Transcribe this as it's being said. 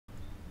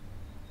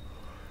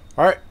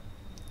All right,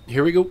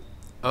 here we go.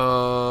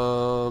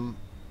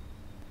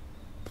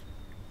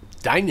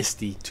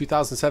 Dynasty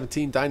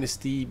 2017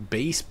 Dynasty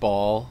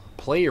Baseball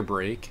Player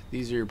Break.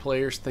 These are your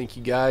players. Thank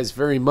you guys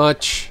very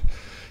much.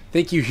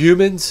 Thank you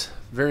humans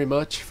very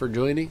much for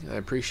joining. I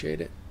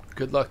appreciate it.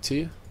 Good luck to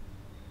you.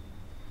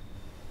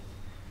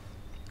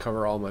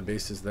 Cover all my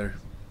bases there.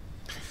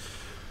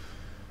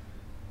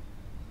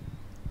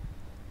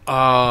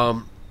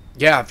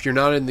 Yeah, if you're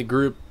not in the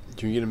group,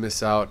 you're gonna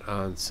miss out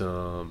on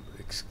some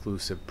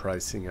exclusive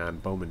pricing on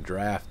Bowman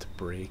draft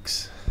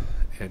breaks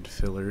and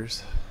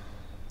fillers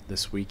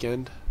this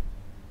weekend.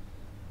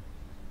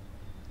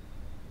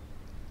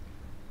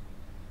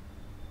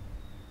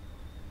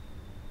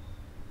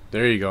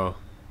 There you go.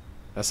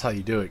 That's how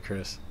you do it,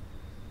 Chris.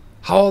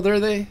 How old are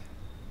they?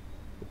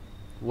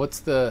 What's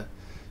the...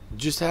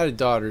 Just had a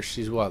daughter.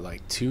 She's what,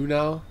 like 2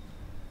 now?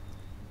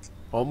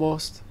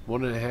 Almost?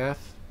 1.5?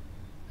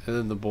 And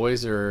then the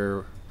boys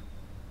are...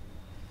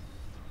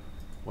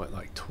 What,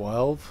 like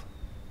 12?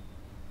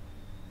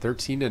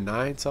 13 and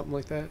 9? Something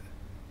like that?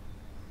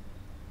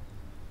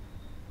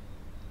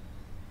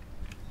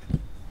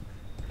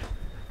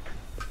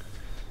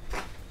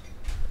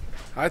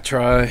 I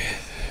try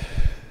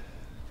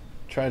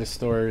to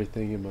store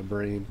everything in my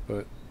brain,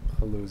 but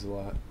I lose a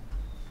lot.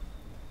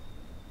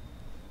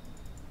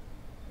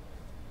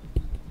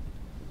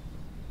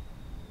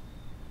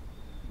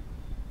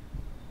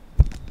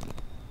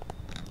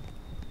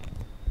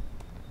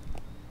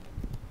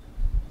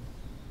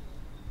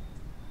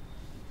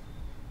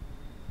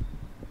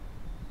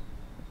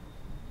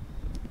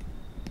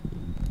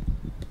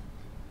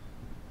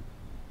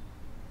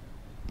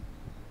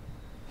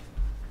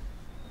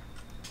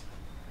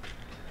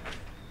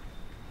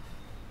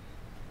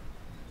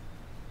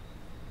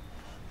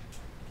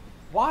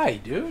 Why,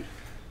 dude?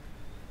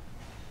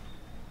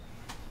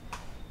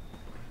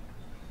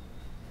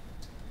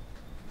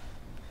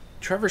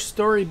 Trevor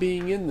Story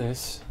being in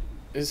this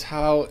is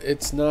how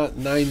it's not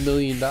 $9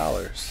 million. You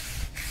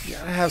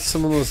gotta have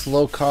some of those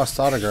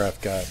low-cost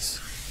autograph guys.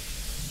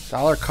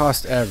 Dollar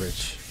cost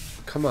average.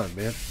 Come on,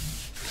 man.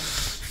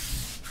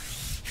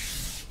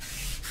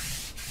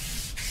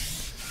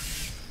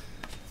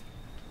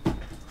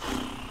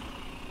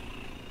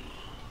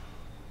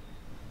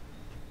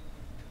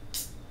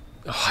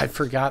 Oh, I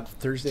forgot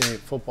Thursday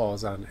Night Football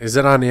is on. Is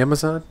it on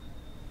Amazon?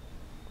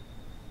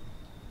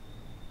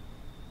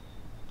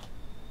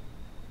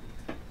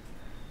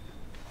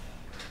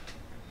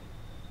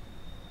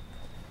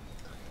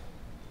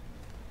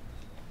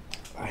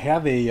 I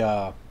have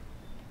a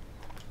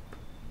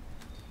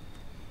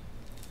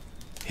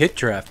hit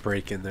draft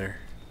break in there.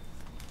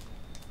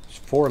 There's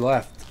 4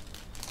 left.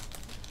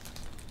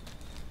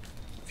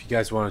 If you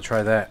guys want to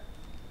try that.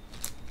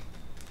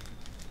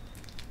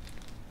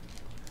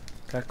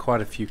 Got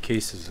quite a few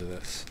cases of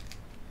this.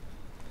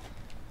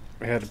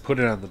 I had to put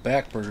it on the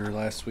back burner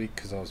last week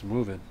because I was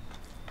moving.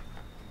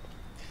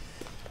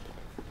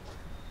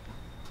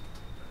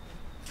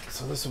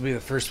 So this will be the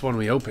first one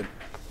we open.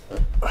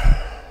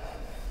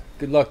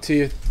 Good luck to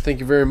you. Thank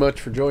you very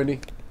much for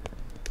joining.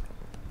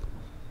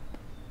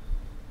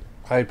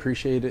 I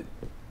appreciate it.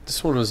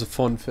 This one was a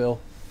fun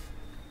fill.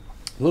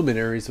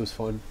 Luminaries was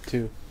fun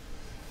too.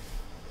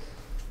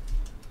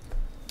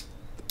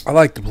 I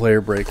like the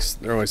player breaks.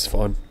 They're always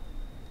fun.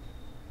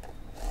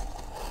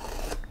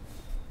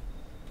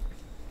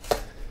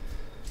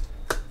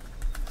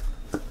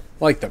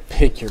 I like to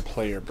pick your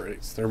player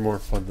breaks. They're more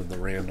fun than the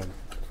random.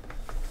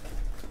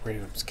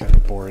 Random's kind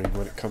of boring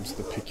when it comes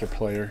to pick your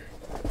player.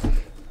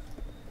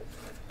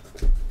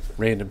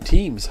 Random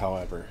teams,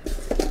 however,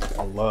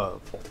 I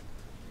love.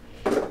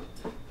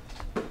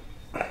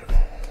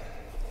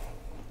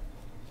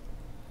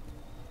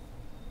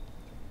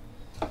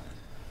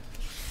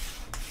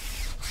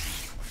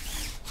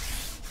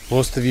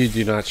 Most of you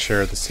do not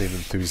share the same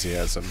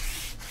enthusiasm.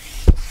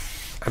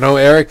 I know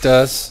Eric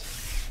does.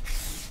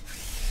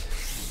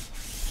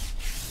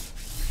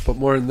 But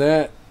more than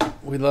that,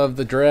 we love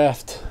the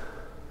draft.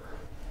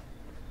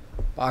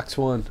 Box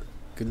 1.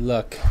 Good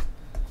luck.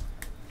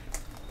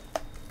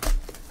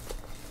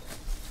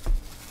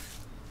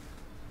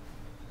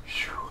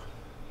 Whew,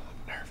 I'm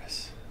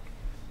nervous.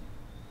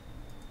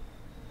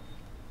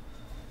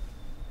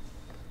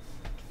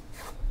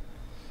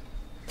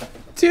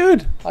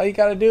 Dude, all you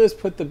gotta do is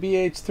put the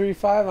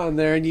BH35 on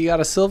there and you got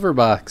a silver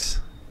box.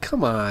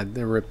 Come on,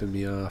 they're ripping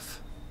me off.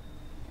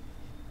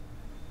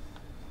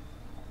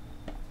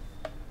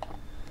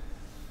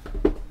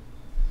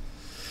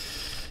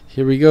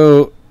 Here we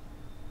go.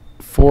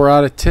 4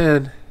 out of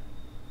 10.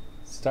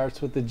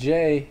 Starts with the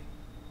J.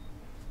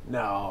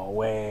 No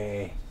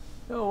way.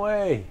 No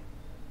way.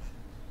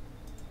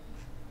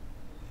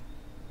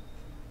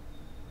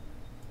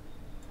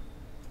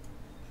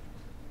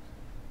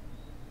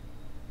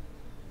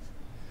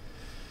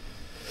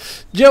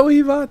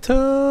 Joey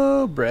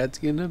Votto. Brad's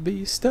gonna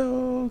be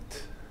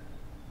stoked.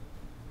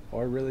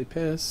 Or really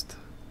pissed.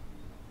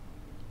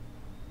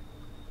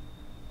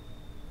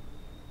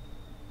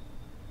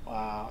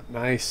 Wow,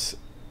 nice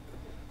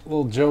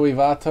little Joey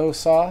Votto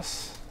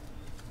sauce.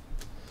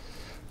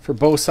 For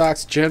Bo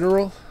Sox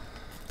General.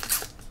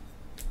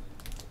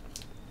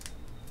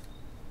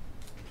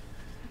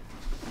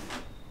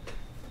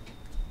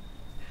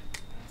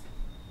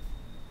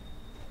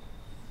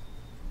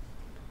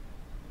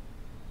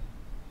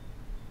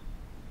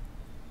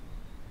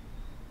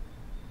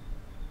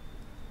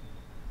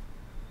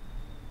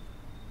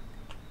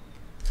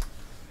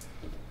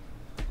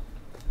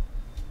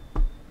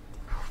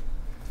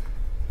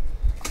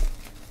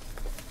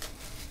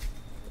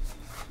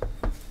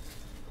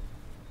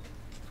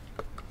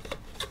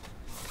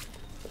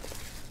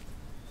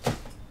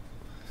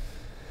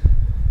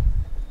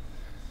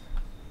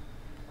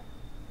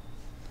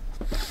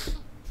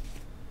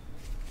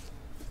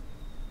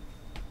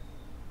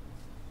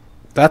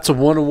 That's a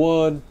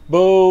 1-1.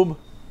 Boom.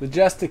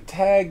 Majestic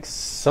tag,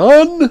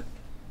 son.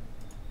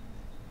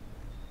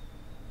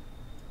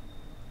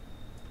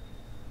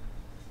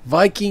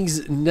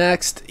 Vikings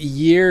next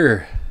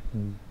year.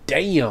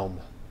 Damn.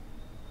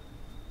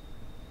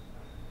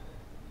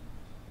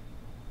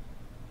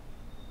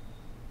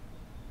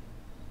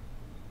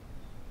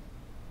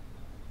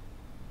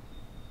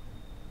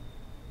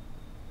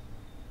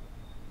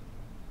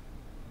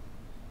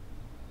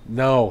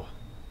 No.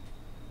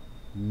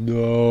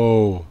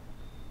 No.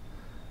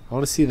 I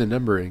want to see the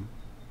numbering.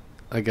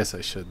 I guess I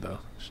should, though.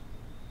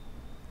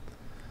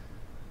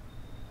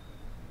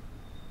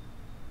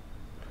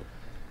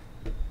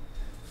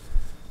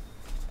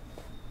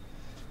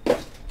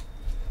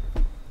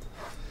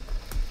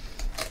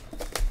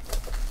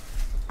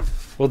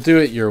 We'll do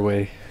it your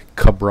way,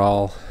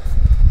 Cabral.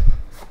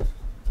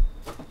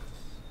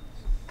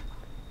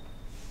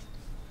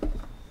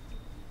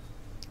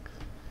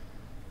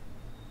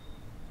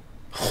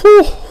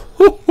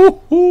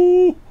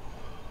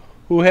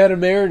 Who had a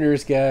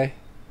Mariners guy?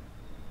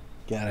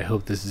 God, I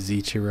hope this is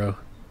Ichiro.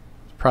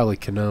 It's probably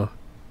Cano.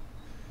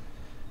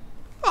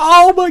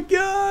 Oh my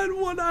God!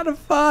 1 out of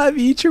 5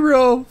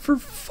 Ichiro for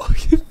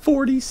fucking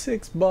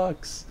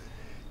 $46.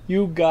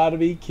 You gotta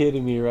be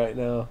kidding me right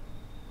now.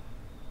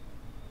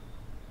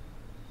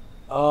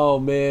 Oh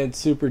man,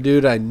 Super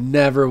Dude, I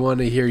never want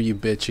to hear you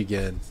bitch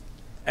again.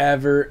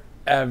 Ever,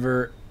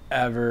 ever,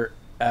 ever,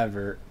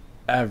 ever,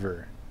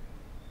 ever,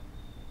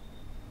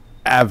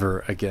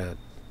 ever again.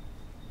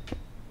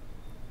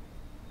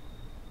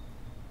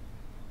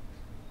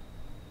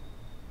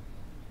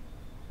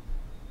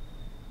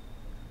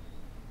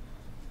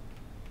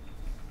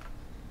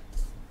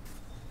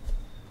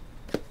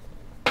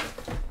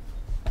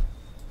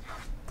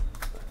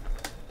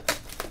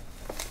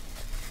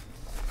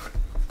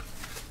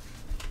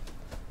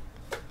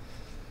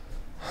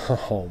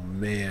 Oh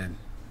man.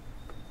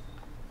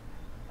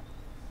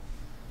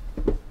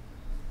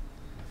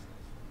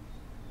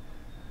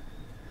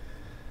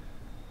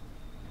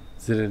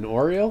 Is it an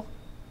Oreo?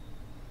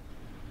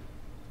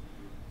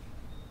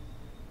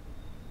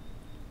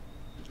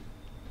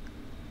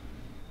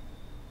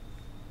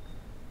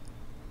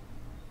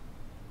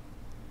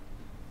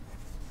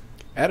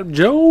 Adam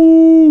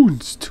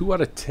Jones, 2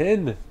 out of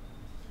 10.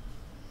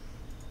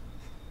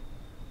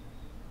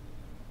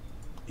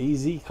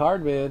 Easy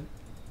card, man.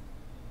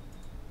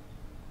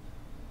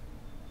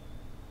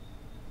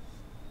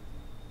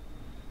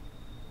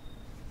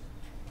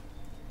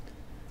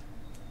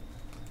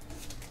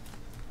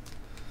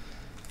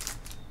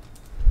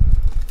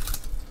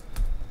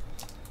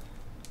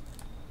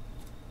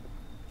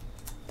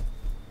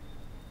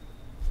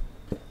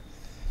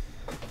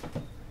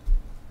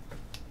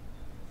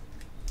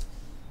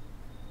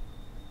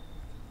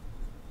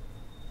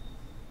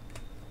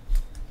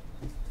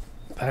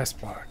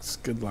 Last box.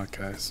 Good luck,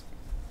 guys.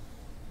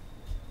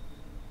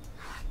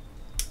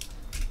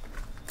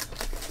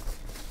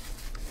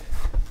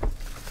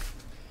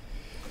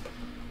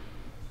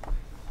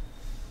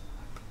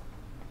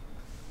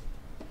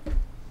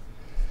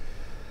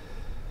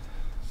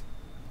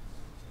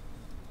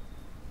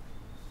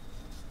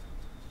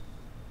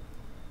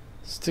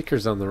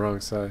 Sticker's on the wrong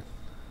side.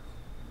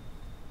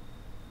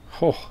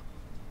 Oh.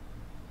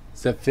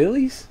 Is that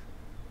Phillies?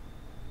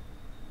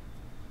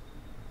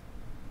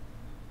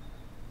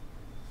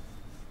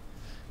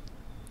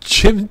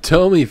 Jim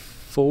Thome,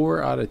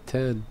 4 out of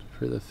 10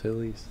 for the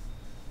Phillies.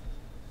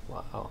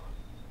 Wow.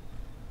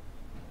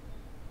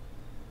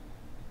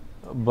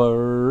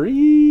 Breezers.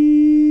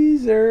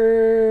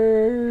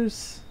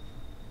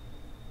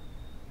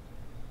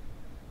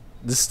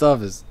 This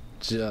stuff is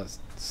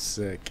just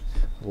sick.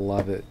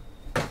 Love it.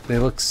 They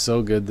look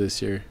so good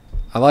this year.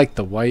 I liked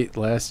the white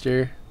last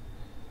year.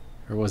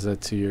 Or was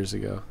that 2 years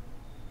ago?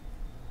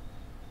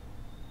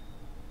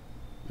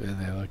 Man,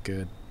 they look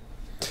good.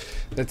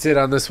 That's it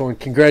on this one.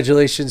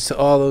 Congratulations to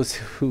all those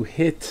who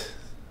hit.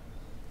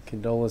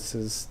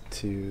 Condolences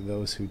to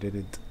those who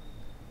didn't.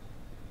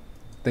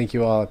 Thank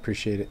you all. I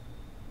appreciate it.